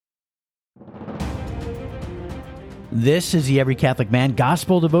This is the Every Catholic Man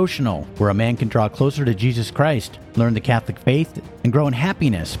Gospel Devotional, where a man can draw closer to Jesus Christ, learn the Catholic faith, and grow in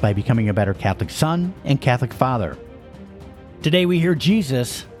happiness by becoming a better Catholic son and Catholic father. Today we hear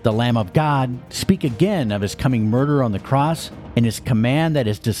Jesus, the Lamb of God, speak again of his coming murder on the cross and his command that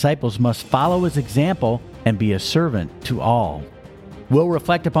his disciples must follow his example and be a servant to all. We'll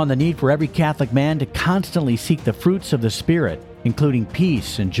reflect upon the need for every Catholic man to constantly seek the fruits of the Spirit, including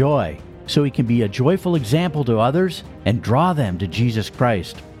peace and joy, so he can be a joyful example to others and draw them to Jesus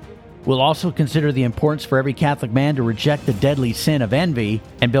Christ. We'll also consider the importance for every Catholic man to reject the deadly sin of envy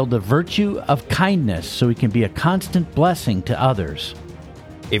and build the virtue of kindness so he can be a constant blessing to others.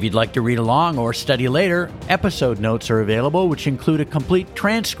 If you'd like to read along or study later, episode notes are available, which include a complete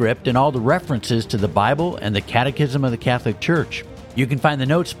transcript and all the references to the Bible and the Catechism of the Catholic Church. You can find the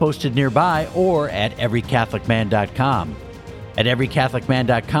notes posted nearby or at everycatholicman.com. At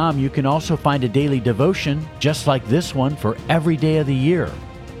everycatholicman.com, you can also find a daily devotion just like this one for every day of the year.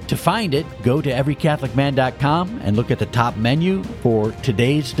 To find it, go to everycatholicman.com and look at the top menu for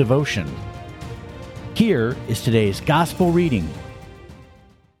today's devotion. Here is today's Gospel reading.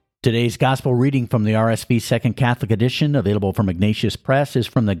 Today's Gospel reading from the RSV Second Catholic Edition, available from Ignatius Press, is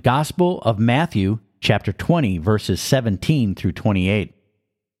from the Gospel of Matthew, chapter 20, verses 17 through 28.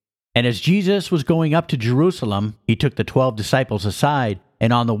 And as Jesus was going up to Jerusalem, he took the 12 disciples aside,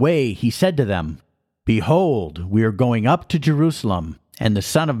 and on the way he said to them, "Behold, we are going up to Jerusalem, and the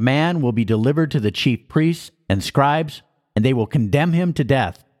Son of Man will be delivered to the chief priests and scribes, and they will condemn him to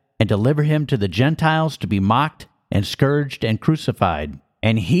death, and deliver him to the Gentiles to be mocked and scourged and crucified.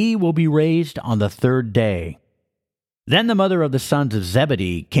 And he will be raised on the third day." Then the mother of the sons of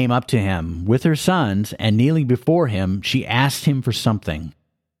Zebedee came up to him with her sons, and kneeling before him, she asked him for something.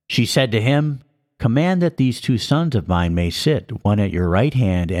 She said to him, "Command that these 2 sons of mine may sit, one at your right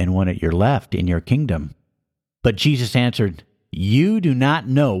hand and one at your left, in your kingdom." But Jesus answered, "You do not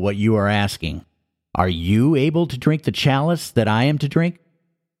know what you are asking. Are you able to drink the chalice that I am to drink?"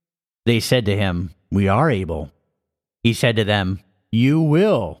 They said to him, "We are able." He said to them, "You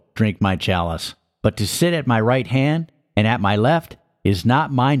will drink my chalice, but to sit at my right hand and at my left is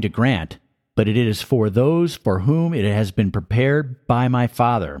not mine to grant, but it is for those for whom it has been prepared by my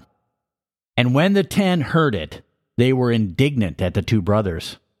Father." And when the 10 heard it, they were indignant at the 2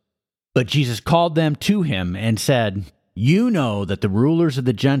 brothers. But Jesus called them to him and said, "You know that the rulers of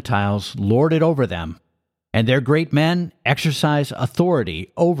the Gentiles lord it over them, and their great men exercise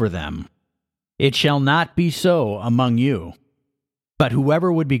authority over them. It shall not be so among you. But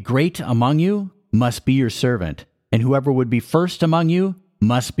whoever would be great among you must be your servant, and whoever would be first among you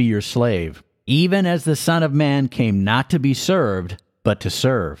must be your slave, even as the Son of Man came not to be served, but to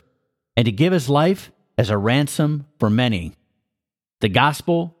serve, and to give his life as a ransom for many." The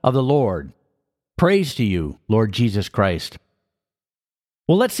Gospel of the Lord. Praise to you, Lord Jesus Christ.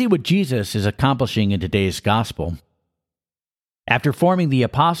 Well, let's see what Jesus is accomplishing in today's Gospel. After forming the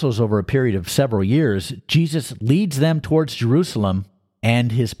apostles over a period of several years, Jesus leads them towards Jerusalem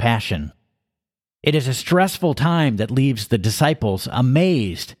and his passion. It is a stressful time that leaves the disciples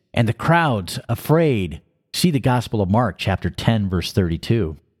amazed and the crowds afraid. See the Gospel of Mark, chapter 10, verse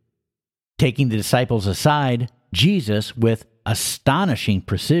 32. Taking the disciples aside, Jesus, with astonishing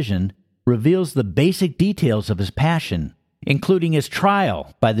precision, reveals the basic details of his passion, including his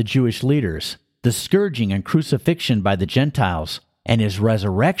trial by the Jewish leaders, the scourging and crucifixion by the Gentiles, and his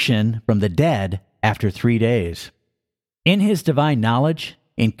resurrection from the dead after 3 days. In his divine knowledge,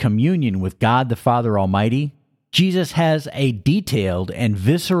 in communion with God the Father Almighty, Jesus has a detailed and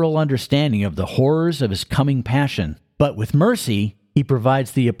visceral understanding of the horrors of his coming passion, but with mercy, he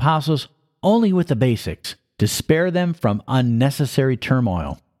provides the apostles only with the basics to spare them from unnecessary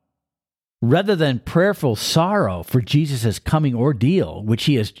turmoil. Rather than prayerful sorrow for Jesus' coming ordeal, which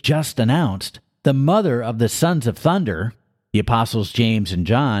he has just announced, the mother of the sons of thunder, the apostles James and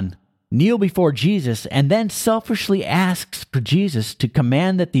John, kneel before Jesus and then selfishly asks for Jesus to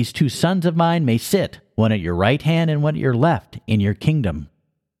command that these 2 sons of mine may sit, one at your right hand and one at your left, in your kingdom.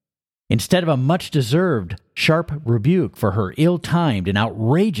 Instead of a much-deserved, sharp rebuke for her ill-timed and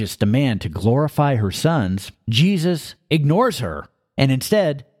outrageous demand to glorify her sons, Jesus ignores her and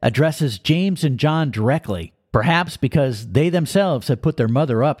instead addresses James and John directly, perhaps because they themselves have put their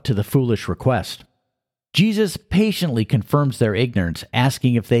mother up to the foolish request. Jesus patiently confirms their ignorance,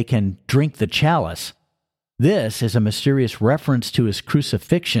 asking if they can drink the chalice. This is a mysterious reference to his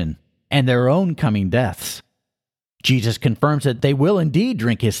crucifixion and their own coming deaths. Jesus confirms that they will indeed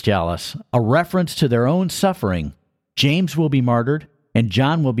drink his chalice, a reference to their own suffering. James will be martyred, and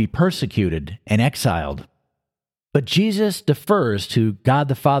John will be persecuted and exiled. But Jesus defers to God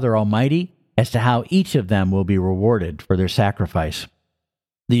the Father Almighty as to how each of them will be rewarded for their sacrifice.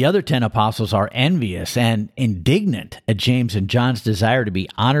 The other 10 apostles are envious and indignant at James and John's desire to be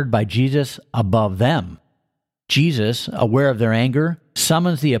honored by Jesus above them. Jesus, aware of their anger,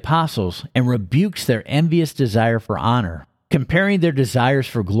 summons the apostles and rebukes their envious desire for honor. Comparing their desires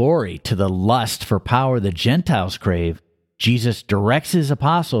for glory to the lust for power the Gentiles crave, Jesus directs his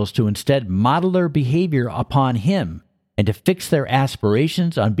apostles to instead model their behavior upon him and to fix their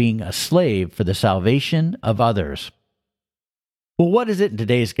aspirations on being a slave for the salvation of others. Well, what is it in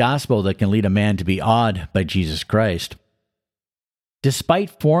today's gospel that can lead a man to be awed by Jesus Christ?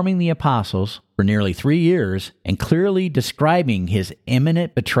 Despite forming the apostles for nearly 3 years and clearly describing his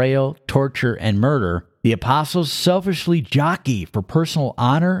imminent betrayal, torture, and murder, the apostles selfishly jockey for personal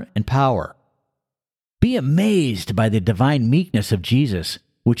honor and power. Be amazed by the divine meekness of Jesus,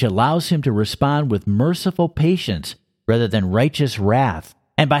 which allows him to respond with merciful patience rather than righteous wrath,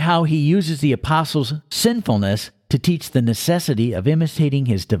 and by how he uses the apostles' sinfulness to teach the necessity of imitating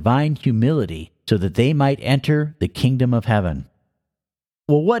his divine humility so that they might enter the kingdom of heaven.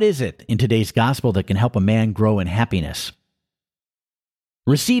 Well, what is it in today's gospel that can help a man grow in happiness?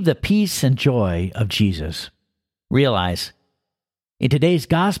 Receive the peace and joy of Jesus. Realize, in today's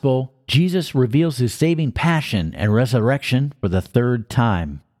gospel, Jesus reveals his saving passion and resurrection for the 3rd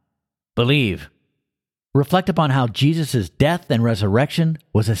time. Believe. Reflect upon how Jesus' death and resurrection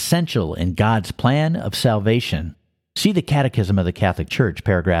was essential in God's plan of salvation. See the Catechism of the Catholic Church,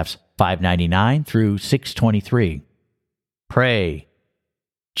 paragraphs 599 through 623. Pray.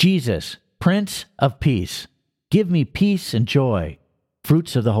 Jesus, Prince of Peace, give me peace and joy,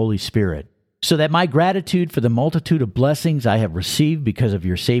 fruits of the Holy Spirit, so that my gratitude for the multitude of blessings I have received because of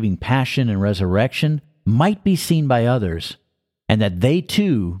your saving passion and resurrection might be seen by others, and that they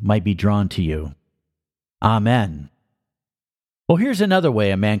too might be drawn to you. Amen. Well, here's another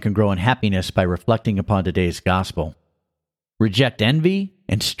way a man can grow in happiness by reflecting upon today's gospel. Reject envy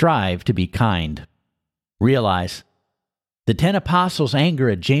and strive to be kind. Realize, the 10 apostles' anger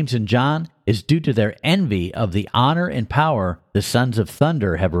at James and John is due to their envy of the honor and power the sons of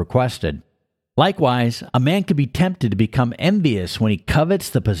thunder have requested. Likewise, a man can be tempted to become envious when he covets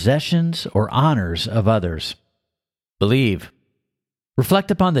the possessions or honors of others. Believe. Reflect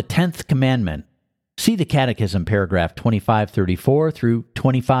upon the 10th commandment. See the Catechism, paragraph 2534 through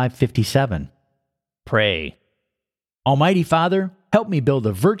 2557. Pray. Almighty Father, help me build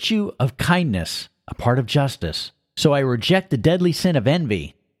the virtue of kindness, a part of justice, so I reject the deadly sin of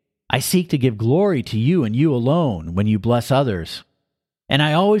envy. I seek to give glory to you and you alone when you bless others. And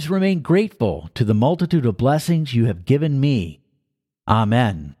I always remain grateful to the multitude of blessings you have given me.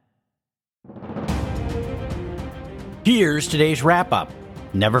 Amen. Here's today's wrap-up.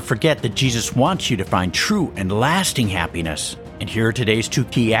 Never forget that Jesus wants you to find true and lasting happiness. And here are today's 2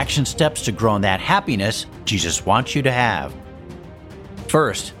 key action steps to grow in that happiness Jesus wants you to have.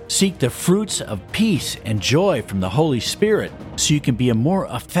 First, seek the fruits of peace and joy from the Holy Spirit so you can be a more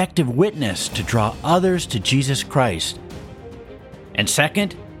effective witness to draw others to Jesus Christ. And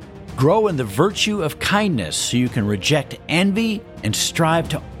second, grow in the virtue of kindness so you can reject envy and strive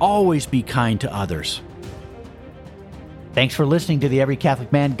to always be kind to others. Thanks for listening to the Every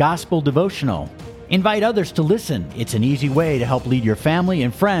Catholic Man Gospel Devotional. Invite others to listen. It's an easy way to help lead your family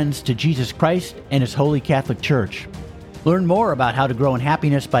and friends to Jesus Christ and His Holy Catholic Church. Learn more about how to grow in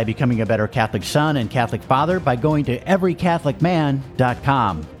happiness by becoming a better Catholic son and Catholic father by going to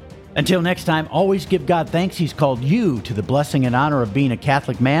everycatholicman.com. Until next time, always give God thanks He's called you to the blessing and honor of being a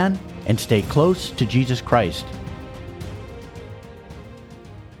Catholic man, and stay close to Jesus Christ.